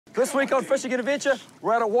This week on Fishing Adventure,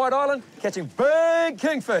 we're out at White Island catching big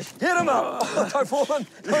kingfish. Hit them up! Oh, don't fall in,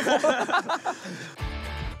 don't fall in.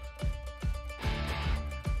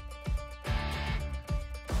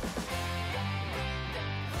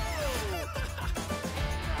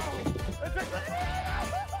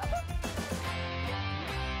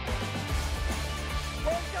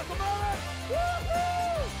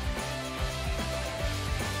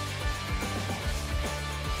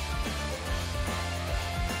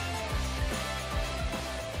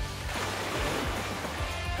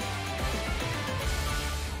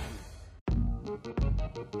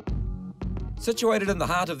 Situated in the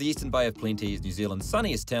heart of the Eastern Bay of Plenty is New Zealand's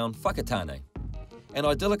sunniest town, Whakatane. An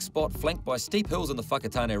idyllic spot flanked by steep hills in the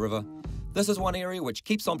Whakatane River, this is one area which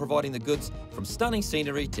keeps on providing the goods from stunning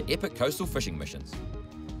scenery to epic coastal fishing missions.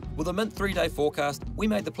 With a mint 3-day forecast, we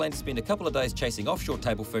made the plan to spend a couple of days chasing offshore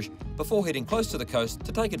tablefish before heading close to the coast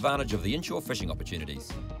to take advantage of the inshore fishing opportunities.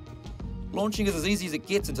 Launching is as easy as it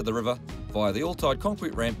gets into the river via the all-tide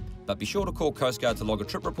concrete ramp, but be sure to call Coast Guard to log a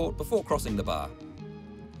trip report before crossing the bar.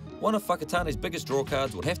 One of Whakatane's biggest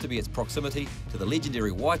drawcards would have to be its proximity to the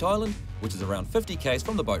legendary White Island, which is around 50 k's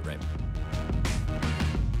from the boat ramp.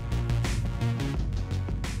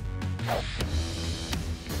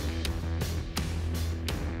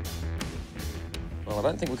 Well, I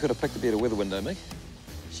don't think we could have picked a better weather window, Mick.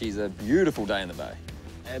 She's a beautiful day in the bay.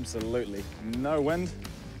 Absolutely. No wind,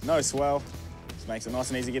 no swell. Just makes it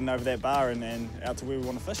nice and easy getting over that bar and out to where we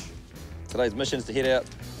want to fish. Today's mission is to head out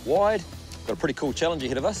wide. Got a pretty cool challenge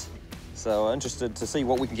ahead of us, so interested to see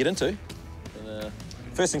what we can get into. And,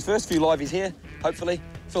 first things first, a few liveys here, hopefully,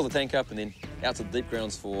 fill the tank up and then out to the deep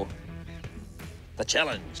grounds for the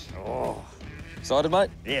challenge. Oh. Excited, mate?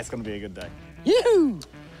 Yeah, it's going to be a good day. Yoo-hoo!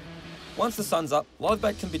 Once the sun's up, live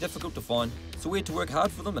bait can be difficult to find, so we had to work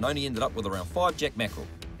hard for them and only ended up with around 5 jack mackerel.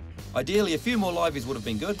 Ideally, a few more liveys would have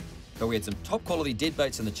been good, but we had some top quality dead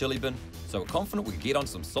baits in the chili bin, so we're confident we could get on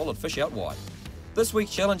some solid fish out wide. This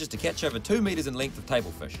week's challenge is to catch over 2 metres in length of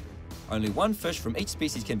tablefish. Only one fish from each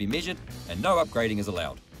species can be measured and no upgrading is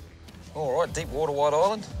allowed. All right, deep water White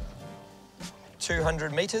Island,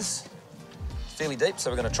 200 metres, fairly deep, so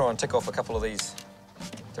we're going to try and tick off a couple of these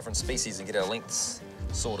different species and get our lengths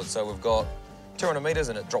sorted. So we've got 200 metres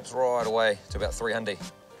and it drops right away to about 300.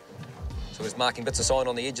 So we're just marking bits of sign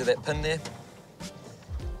on the edge of that pin there.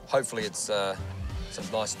 Hopefully it's some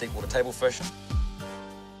nice deep water tablefish.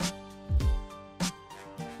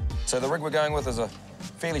 So the rig we're going with is a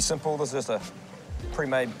fairly simple, this is just a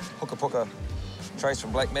pre-made hooker trace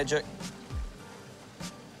from Black Magic.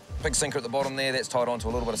 Big sinker at the bottom there, that's tied onto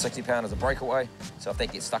a little bit of 60-pound as a breakaway. So if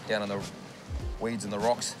that gets stuck down in the weeds and the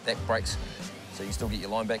rocks, that breaks. So you still get your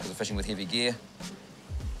line back because we're fishing with heavy gear.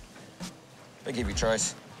 Big heavy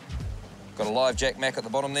trace. Got a live jack mac at the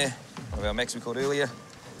bottom there, one of our macs we caught earlier.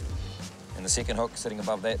 And the second hook sitting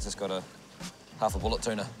above that's just got a half a bullet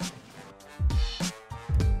tuna.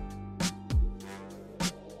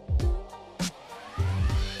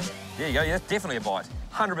 There you go, yeah, definitely a bite.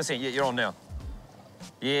 100%, yeah, you're on now.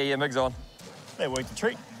 Yeah, Mig's on. That worked a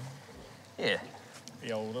treat. Yeah.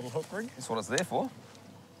 The old little hook rig. That's what it's there for.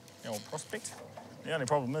 The old prospect. The only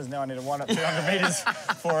problem is now I need to wind up 200 metres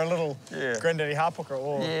for a little granddaddy harp hooker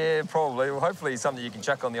or... Yeah, probably. Well, hopefully something you can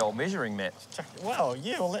chuck on the old measuring mat. Well,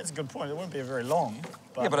 yeah, well, that's a good point. It won't be very long.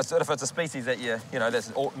 But... Yeah, but if it's a species that, you know,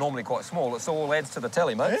 that's normally quite small, it all adds to the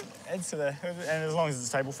tally, mate. Yeah, adds to the... And as long as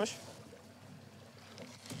it's a tablefish.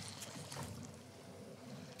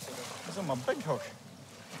 It's on my big hook.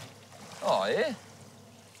 Oh, yeah?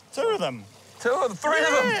 2 of them. 2 of them? 3 of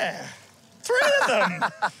them? Yeah, 3 of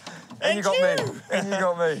them. And you got me. And you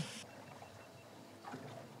got me.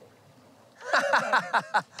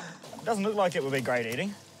 It doesn't look like it would be great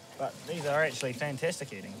eating, but these are actually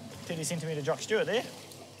fantastic eating. 30-centimetre Jock Stewart there,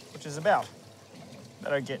 which is about.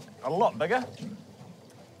 That'll get a lot bigger.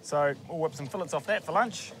 So we'll whip some fillets off that for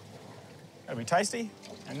lunch. That'll be tasty,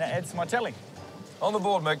 and that adds to my tally. On the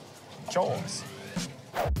board, Mick. Chores.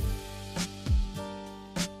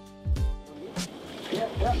 Yeah.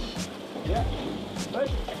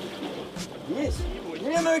 Yes.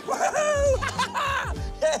 Yeah, Mick.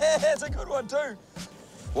 Yeah, that's a good one too.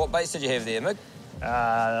 What baits did you have there, Mick?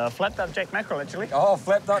 Flapped up jack mackerel, actually. Oh,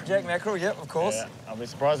 flapped up jack mackerel, yep, of course. Yeah, I'll be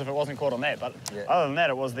surprised if it wasn't caught on that, but other than that,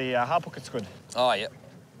 it was the harp hooker squid. Oh, yep,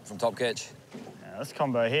 from Top Catch. This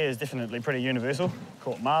combo here is definitely pretty universal.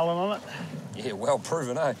 Caught marlin on it. Yeah, well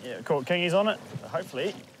proven, eh? Yeah, caught kingies on it. So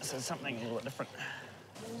hopefully, this is something a little bit different.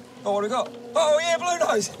 Oh, what do we got? Oh, yeah, blue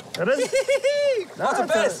nose. It is? No, it's a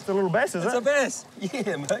bass. It's a little bass, is it? It's a bass.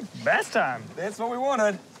 Yeah, mate. Bass time. That's what we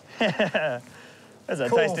wanted. That's a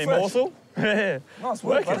Cool tasty fish. morsel. Nice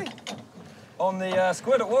work, buddy. On the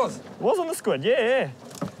squid, it was. It was on the squid, yeah.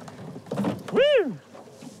 Woo!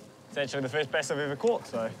 It's actually the first bass I've ever caught,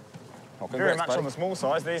 so very much on the small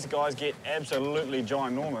size. These guys get absolutely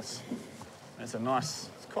ginormous. It's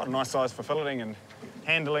quite a nice size for filleting and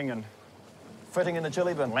handling and Fitting in the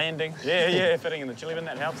chili bin. landing. Yeah, fitting in the chili bin,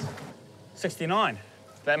 that helps. 69.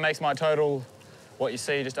 That makes my total what you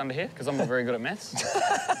see just under here, because I'm not very good at maths.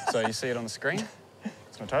 So you see it on the screen.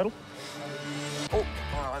 It's my total. Oh,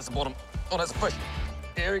 that's the bottom. Oh, that's a fish.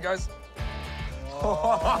 Here he goes.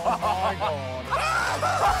 Oh my God.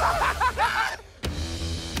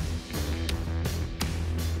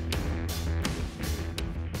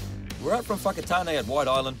 We're out from Whakatane at White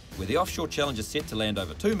Island, where the offshore challenge is set to land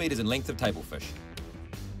over 2 metres in length of tablefish.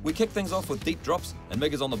 We kick things off with deep drops, and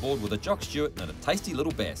Mig is on the board with a Jock Stewart and a tasty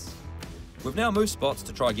little bass. We've now moved spots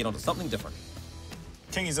to try and get onto something different.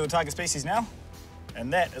 Kingies are the target species now,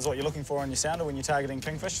 and that is what you're looking for on your sounder when you're targeting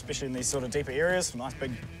kingfish, especially in these sort of deeper areas. Nice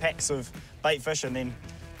big packs of bait fish and then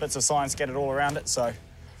bits of sign scattered all around it, so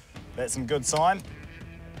that's some good sign.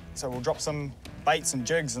 So we'll drop some baits and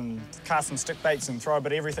jigs and cast some stick baits and throw a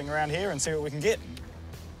bit of everything around here and see what we can get.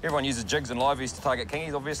 Everyone uses jigs and liveys to target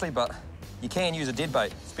kingies, obviously, but you can use a dead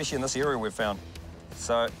bait, especially in this area we've found.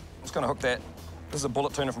 So I'm just going to hook that. This is a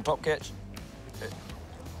bullet tuna from Top Catch.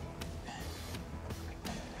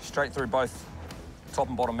 Straight through both top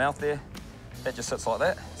and bottom mouth there. That just sits like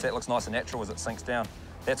that. So that looks nice and natural as it sinks down.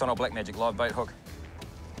 That's on our Black Magic live bait hook.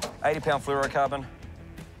 80-pound fluorocarbon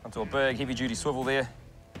onto a big heavy-duty swivel there.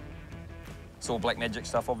 It's all Black Magic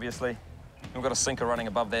stuff, obviously. And we've got a sinker running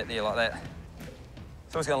above that there like that.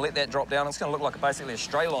 So we're just going to let that drop down. It's going to look like basically a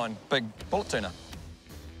stray line big bullet tuna.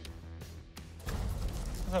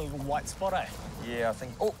 There's a little white spot, eh? Yeah, I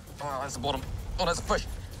think. Oh, that's the bottom. Oh, that's a fish.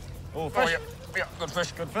 Oh, fish. Oh, yeah, good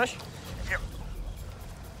fish. Good fish. Yep.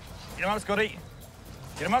 Get him up, Scotty.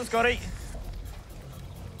 Get him up, Scotty.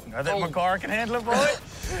 I think Oh. Macara can handle it, boy.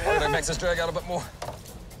 I've got to max this drag out a bit more.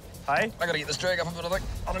 Hey? I got to get this drag up a bit, I think.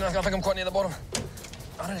 I don't know, I think I'm quite near the bottom.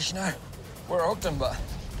 I don't actually know where I hooked him, but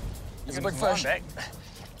it's a big fish. Back.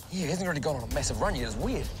 Yeah, he hasn't really gone on a massive run yet. It's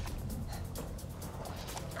weird.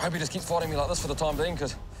 I hope he just keeps fighting me like this for the time being,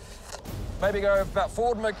 because maybe go about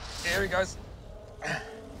forward, Mick. There he goes.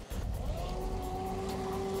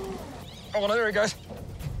 Oh, there he goes.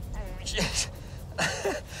 Jeez.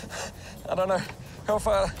 I don't know how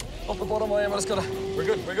far off the bottom I am. I just gotta. We're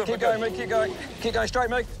good, we're good. Keep going, Mick, keep going. Keep going straight,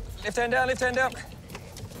 Mick. Left hand down, left hand down.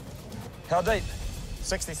 How deep?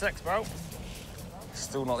 66, bro.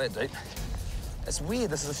 Still not that deep. It's weird.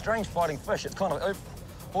 This is a strange fighting fish. It's kind of,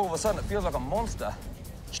 all of a sudden, it feels like a monster.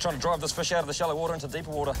 Just trying to drive this fish out of the shallow water into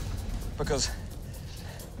deeper water, because,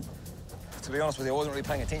 to be honest with you, I wasn't really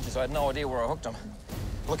paying attention, so I had no idea where I hooked him.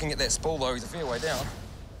 Looking at that spool, though, he's a fair way down.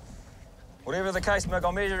 Whatever the case, Mick,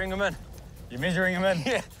 I'm measuring him in. You're measuring him in?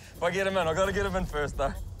 Yeah, if I get him in, I've got to get him in first,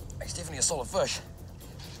 though. He's definitely a solid fish.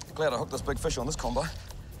 Glad I hooked this big fish on this combo.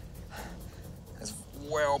 It's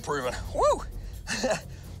well proven. Woo!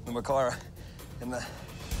 The Macara and the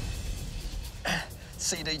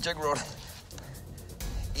CD jig rod.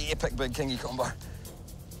 Epic big kingy combo.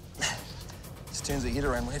 Just turns the head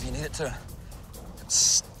around whenever you need it to. It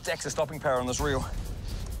stacks of stopping power on this reel.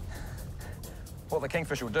 What the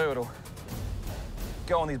kingfish will do, it'll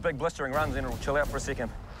go on these big blistering runs and it'll chill out for a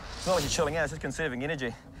second. It's not like you're chilling out, it's just conserving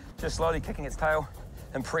energy. Just slowly kicking its tail.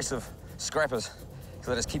 Impressive scrappers, because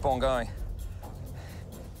they just keep on going.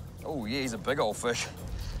 Oh yeah, he's a big old fish.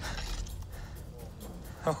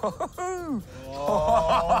 Oh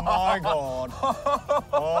my God.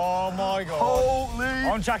 Oh my God. Holy!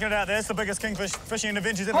 I'm chucking it out there. It's the biggest kingfish fishing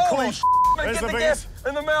adventures ever Holy caught. sh! Mate, It's get the the biggest. gap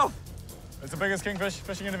in the mouth. It's the biggest kingfish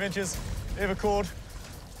fishing adventures ever caught.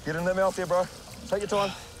 Get in that mouth there, bro. Take your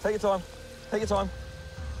time. Take your time. Take your time.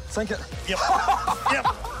 Sink it. Yep. Yep.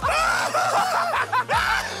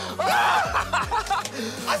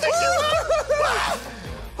 I think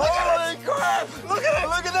Holy crap! Look at it!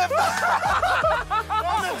 Look at that!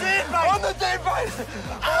 on the dead bait. On the dead bait!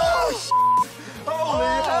 Oh, sh!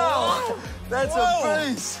 Holy hell! That's Whoa. a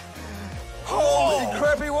beast! Holy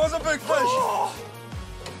crap, he was a big fish!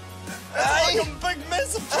 It's like a big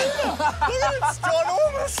massive tuna. Look at it, it's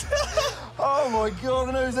ginormous. Oh my God,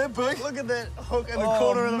 I know, is that big? Look at that hook in the Oh,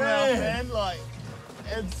 corner of the man. mouth, man. Like,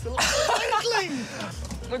 absolutely.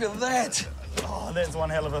 Look at that! Oh, that's one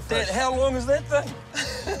hell of a fish. How long is that thing?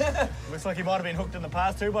 Looks like he might have been hooked in the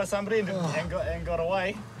past too by somebody and got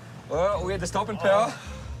away. Well, we had the stopping power.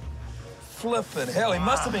 Flippin' hell, he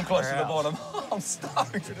must have been close to the crap. bottom. I'm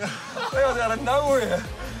stoked. That was out of nowhere.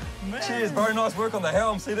 Man. Cheers, bro. Nice work on the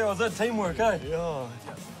helm. See, that was it. Teamwork, eh? Yeah.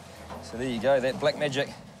 So there you go. That Black Magic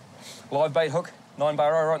live bait hook 9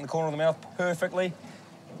 bar right in the corner of the mouth, perfectly.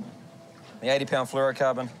 The 80-pound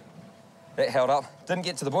fluorocarbon, that held up. Didn't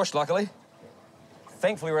get to the bush, luckily.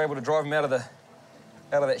 Thankfully, we were able to drive him out of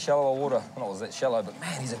that shallower water. Well, not was that shallow, but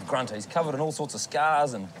man, he's a grunter. He's covered in all sorts of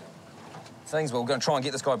scars and things. But we're going to try and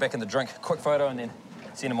get this guy back in the drink. Quick photo and then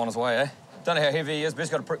send him on his way, eh? Don't know how heavy he is, but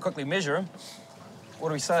just got to quickly measure him. What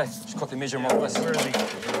do we say? Just quickly measure him like this. Where is he?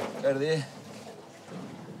 Go to there.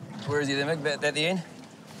 Where is he there, Mick? About at the end?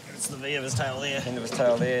 It's the V of his tail there. End of his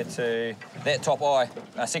tail there to that top eye.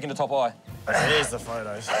 Second to top eye. There's the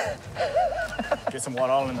photos. Get some White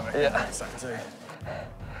Island in the back. Yeah. Suck too.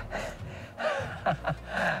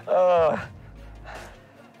 Oh.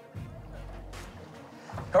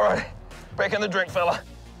 All right, back in the drink, fella.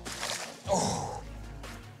 Oh.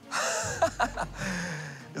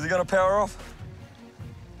 Is he gonna power off?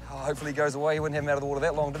 Oh, hopefully he goes away. He wouldn't have him out of the water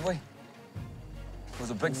that long, did we? It was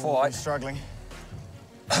a big fight. He's struggling.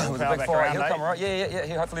 It was a big fight. He'll come right. Yeah.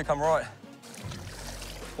 He'll hopefully come right.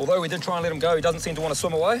 Although we did try and let him go, he doesn't seem to want to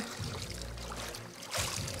swim away.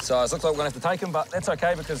 So it looks like we're gonna have to take him, but that's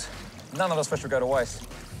okay because none of this fish will go to waste.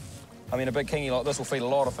 I mean, a big kingy like this will feed a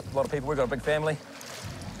lot of people. We've got a big family,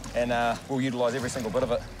 and we'll utilise every single bit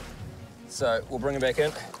of it. So we'll bring him back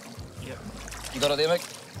in. Yep. You got it there,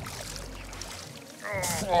 Mick?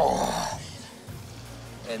 Oh.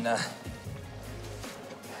 And that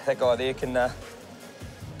guy there can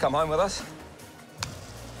come home with us.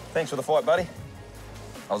 Thanks for the fight, buddy.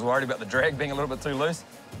 I was worried about the drag being a little bit too loose.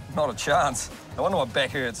 Not a chance. No wonder my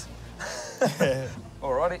back hurts.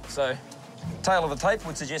 Alrighty, so tail of the tape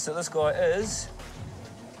would suggest that this guy is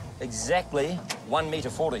exactly 1.40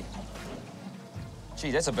 meters.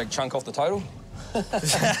 Gee, that's a big chunk off the total.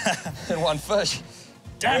 In one fish.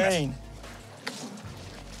 Damn it.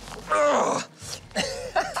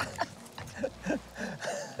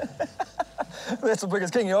 That's the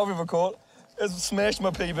biggest kingy I've ever caught. It's smashed my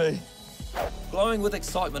PB. Glowing with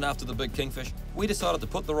excitement after the big kingfish, we decided to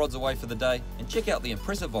put the rods away for the day and check out the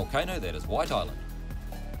impressive volcano that is White Island.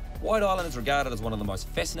 White Island is regarded as one of the most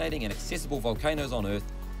fascinating and accessible volcanoes on Earth,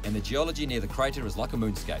 and the geology near the crater is like a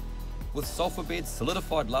moonscape, with sulphur beds,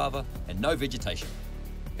 solidified lava, and no vegetation.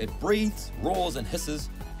 It breathes, roars, and hisses,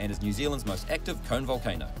 and is New Zealand's most active cone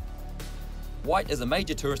volcano. White is a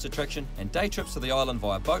major tourist attraction, and day trips to the island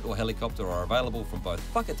via boat or helicopter are available from both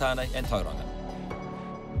Whakatane and Tauranga.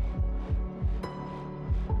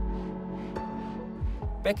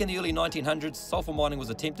 Back in the early 1900s, sulphur mining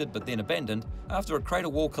was attempted but then abandoned after a crater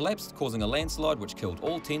wall collapsed, causing a landslide which killed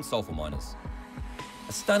all 10 sulphur miners.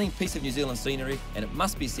 A stunning piece of New Zealand scenery, and it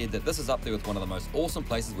must be said that this is up there with one of the most awesome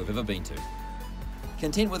places we've ever been to.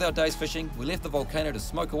 Content with our day's fishing, we left the volcano to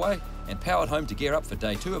smoke away and powered home to gear up for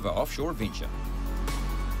day 2 of our offshore adventure.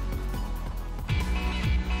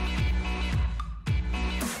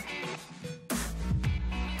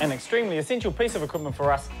 An extremely essential piece of equipment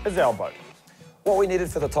for us is our boat. What we needed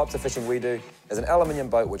for the types of fishing we do is an aluminium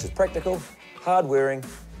boat which is practical, hard-wearing,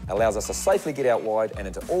 allows us to safely get out wide and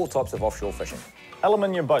into all types of offshore fishing.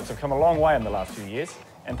 Aluminium boats have come a long way in the last few years,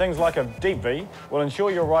 and things like a deep V will ensure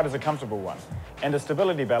your ride is a comfortable one, and a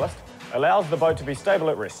stability ballast allows the boat to be stable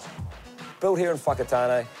at rest. Built here in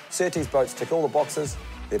Whakatane, Surtees boats tick all the boxes,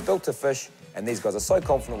 they're built to fish, and these guys are so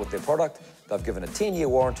confident with their product, they've given a 10-year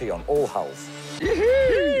warranty on all hulls.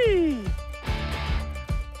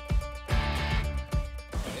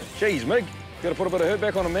 Jeez, Mig, got to put a bit of hurt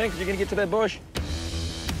back on him, man, because you're going to get to that bush.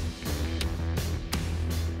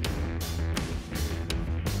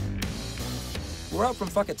 We're up from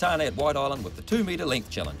Whakatane at White Island with the 2-metre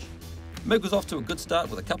length challenge. Mig was off to a good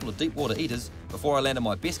start with a couple of deep water eaters before I landed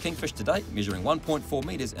my best kingfish to date, measuring 1.4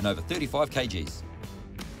 metres and over 35 kgs.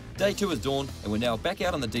 Day 2 has dawned and we're now back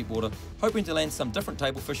out in the deep water, hoping to land some different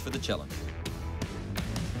table fish for the challenge.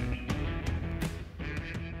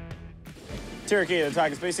 Tiraki are the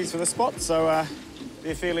target species for this spot, so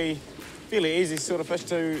they're fairly easy sort of fish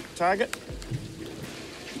to target.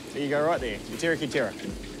 There you go, right there, your Tiraki terra.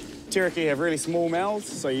 Tiraki have really small mouths,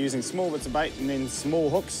 so you're using small bits of bait and then small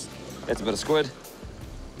hooks. That's a bit of squid.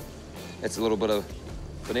 That's a little bit of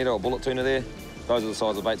bonito or bullet tuna there. Those are the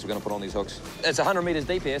size of baits we're going to put on these hooks. It's 100 metres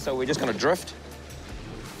deep here, so we're just going to drift.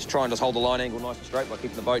 Just try and just hold the line angle nice and straight by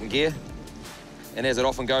keeping the boat in gear. And as it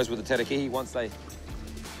often goes with the tarakihi, once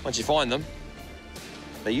you find them,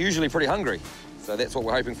 they're usually pretty hungry. So that's what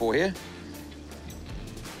we're hoping for here.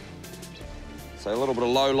 So a little bit of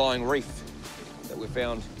low-lying reef that we've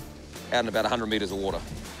found out in about 100 metres of water.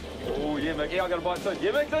 Oh, yeah, Mickey, I got a bite too.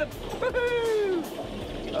 Yeah, Mickey?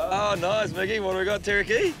 Oh, nice, Mickey. What do we got,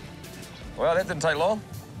 Tiraki? Well, that didn't take long.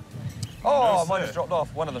 Oh, Nice, mine just dropped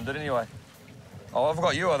off. One of them did anyway. Oh, I've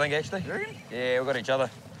got you, I think, actually. You reckon? Yeah, we've got each other.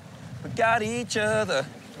 We got each other,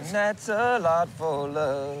 and that's a lot for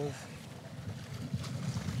love.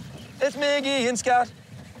 It's Miggy and Scott.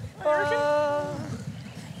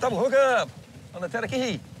 Double hook up on the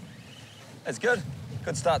Tarakihi. That's good.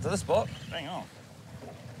 Good start to this spot. Hang on.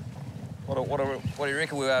 What do you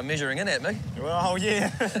reckon we are measuring in at, Mig? Well, yeah.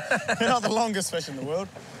 They're not the longest fish in the world.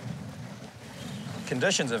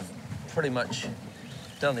 Conditions have pretty much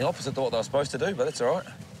done the opposite to what they were supposed to do, but it's all right.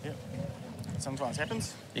 Yep. Sometimes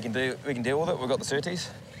happens. We can deal with it. We've got the surtees.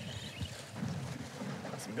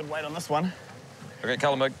 Some good weight on this one. Okay,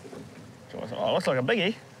 colour, Mig. Oh, looks like a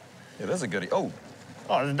biggie. Yeah, there's a goodie. Oh,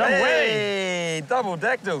 Oh, there's a double hey, double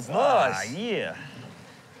dactyls. Nice. Ah, yeah.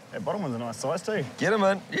 That bottom one's a nice size too. Get him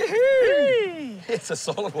in. Yee-hoo! It's a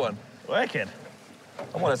solid one. Wicked.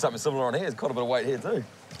 I might have something similar on here. It's quite a bit of weight here too.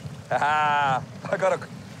 Ha! I got a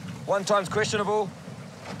 1 times questionable,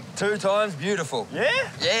 2 times beautiful. Yeah?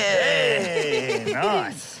 Yeah! Hey,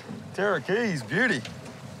 nice. Tarakihi's beauty.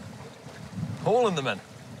 Hauling them in.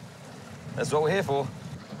 That's what we're here for.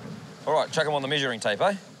 All right, chuck them on the measuring tape,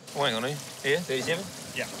 eh? Oh, hang on, here, 37?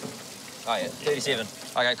 Yeah. Oh, yeah, 37.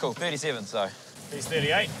 Okay, cool, 37, so. He's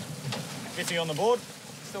 38. 50 on the board.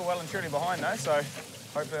 Still well and truly behind though, so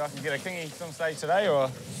hopefully I can get a kingy some stage today or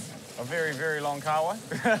a very, very long carway.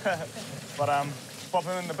 But pop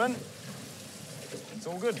him in the bin. It's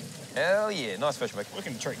all good. Hell yeah, nice fish, Mick.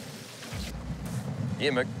 Looking treat.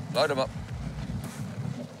 Yeah, Mick, load him up.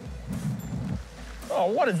 Oh,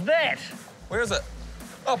 what is that? Where is it?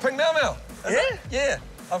 Oh, pink mau. Yeah? Yeah,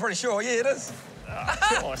 I'm pretty sure. Yeah, it is.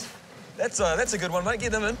 Nice. That's a good one, mate.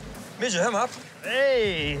 Get them in. Measure him up.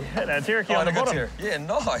 Hey, hit that Cherokee on the bottom. Tier. Yeah,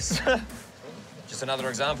 nice. Just another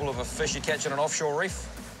example of a fish you catch on an offshore reef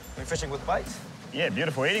when fishing with bait. Yeah,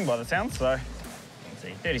 beautiful eating by the sound, so let's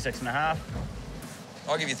see, 36 and a half.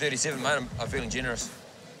 I'll give you 37, mate. I'm feeling generous.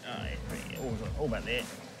 Oh, yeah, all about that.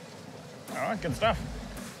 All right, good stuff.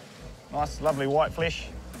 Nice, lovely white flesh.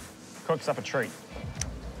 Cooks up a treat.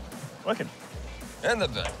 Wicked. In the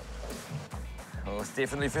bin. Oh, it's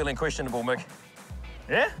definitely feeling questionable, Mick.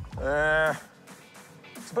 Yeah?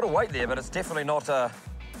 It's a bit of weight there, but it's definitely not a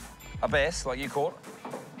bass like you caught.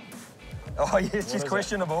 Oh, yes, she's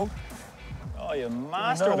questionable. Oh, you're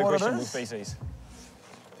master of the questionable species.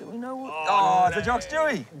 Do we know what? Oh, it's a Jock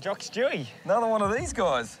Stewie. Jock Stewie. Another one of these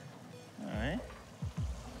guys. All right.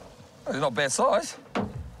 Oh, he's not bad size.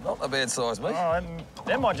 Not a bad size, mate. Oh,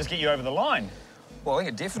 that might just get you over the line. Well, I think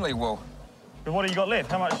it definitely will. But what have you got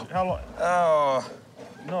left? How long? Oh,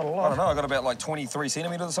 Not a lot. I don't know. I got about like 23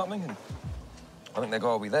 centimetres or something. And I think that guy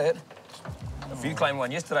will be that. If you claim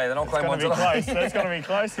one yesterday, then I'll claim one today. Close. That's going to be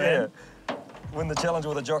close, then. Yeah. Win the challenge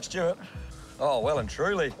with a Jock Stewart. Oh, well and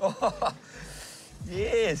truly. Oh,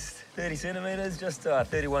 yes, 30 centimetres, just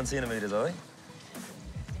 31 centimetres, I think.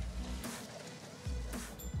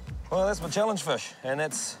 Well, that's my challenge fish, and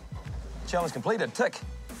that's challenge completed. Tick.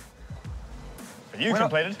 But you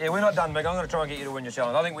completed? Yeah, we're not done, Mick. I'm going to try and get you to win your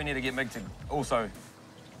challenge. I think we need to get Mick to also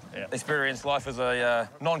experience life as a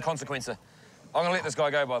non-consequencer. I'm going to let this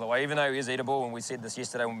guy go, by the way, even though he is eatable, and we said this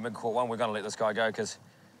yesterday when Mick caught one, we're going to let this guy go because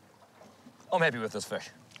I'm happy with this fish.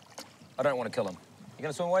 I don't want to kill him. You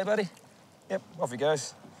going to swim away, buddy? Yep, off he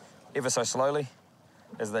goes. Ever so slowly,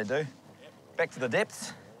 as they do. Back to the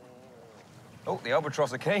depths. Oh, the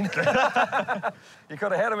albatross are keen. You could have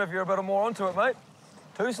had him if you're a bit more onto it, mate.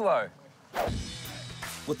 Too slow.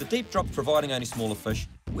 With the deep drops providing only smaller fish,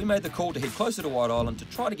 we made the call to head closer to White Island to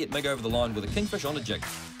try to get Mig over the line with a kingfish on a jig.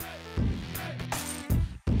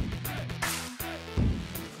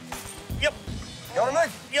 Yep. Got him,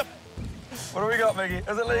 Mig? Yep. What do we got, Miggy?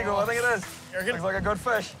 Is it legal? I think it is. Reckon? Looks like a good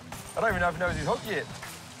fish. I don't even know if he knows he's hooked yet.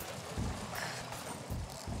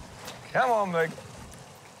 Come on, Mig.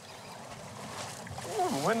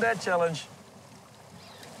 Ooh, win that challenge.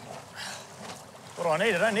 What do I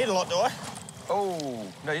need? I don't need a lot, do I? Oh,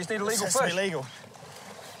 no, you just need a legal It has to fish. be legal.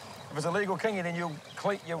 If it's a legal kingy, then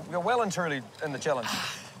you're well and truly in the challenge.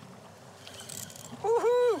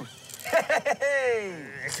 Woohoo! Hey!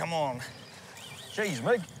 Yeah, come on. Jeez,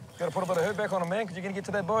 Mig, got to put a bit of hurt back on him, man, because you're going to get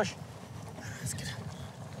to that bush. That's good.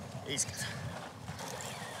 He's good.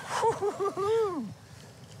 Woo-hoo-hoo-hoo.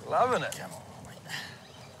 Loving it. Come on, mate.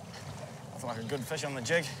 I feel like a good fish on the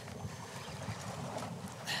jig.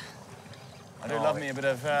 I do love me a bit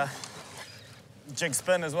of jig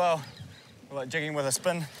spin as well. I like jigging with a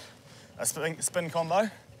spin combo.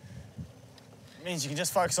 It means you can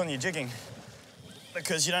just focus on your jigging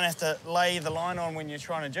because you don't have to lay the line on when you're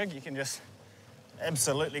trying to jig. You can just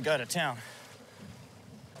absolutely go to town.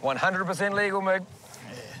 100% legal, Mig.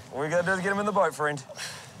 Yeah. All we got to do is get him in the boat, friend.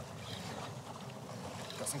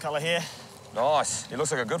 Got some colour here. Nice. He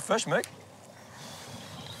looks like a good fish, Mig.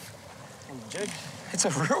 on the jig. It's a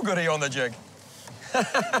real goodie on the jig.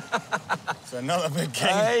 It's another big king.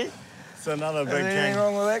 Hey, It's another is big there anything king.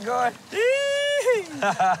 wrong with that guy?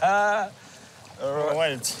 All right. Oh,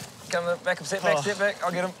 wait. Come back, step back, step back.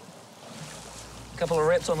 I'll get him. A couple of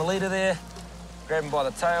wraps on the leader there. Grab him by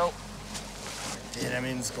the tail. Get him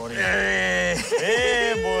in, Scotty. Yeah,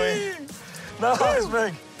 Yeah, boy. nice,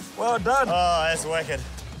 big. Well done. Oh, that's wicked.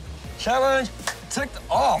 Challenge ticked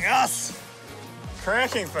off. Yes!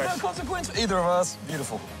 Cracking No fish. consequence for either of us.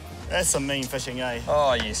 Beautiful. That's some mean fishing, eh?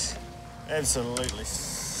 Oh, yes. Absolutely.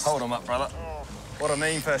 Hold him up, brother. What a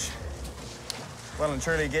mean fish. Well and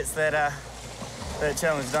truly gets that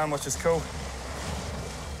challenge done, which is cool.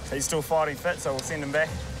 He's still fighting fit, so we'll send him back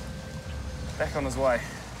on his way.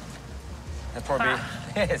 That's probably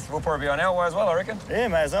yes, we'll probably be on our way as well, I reckon. Yeah,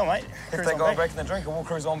 may as well, mate. Get Cruise that on guy back in the drink and we'll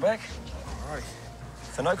cruise on back. Alrighty.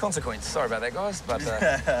 For no consequence. Sorry about that, guys, but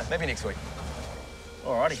maybe next week.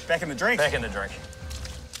 Alrighty, back in the drink. Back in the drink.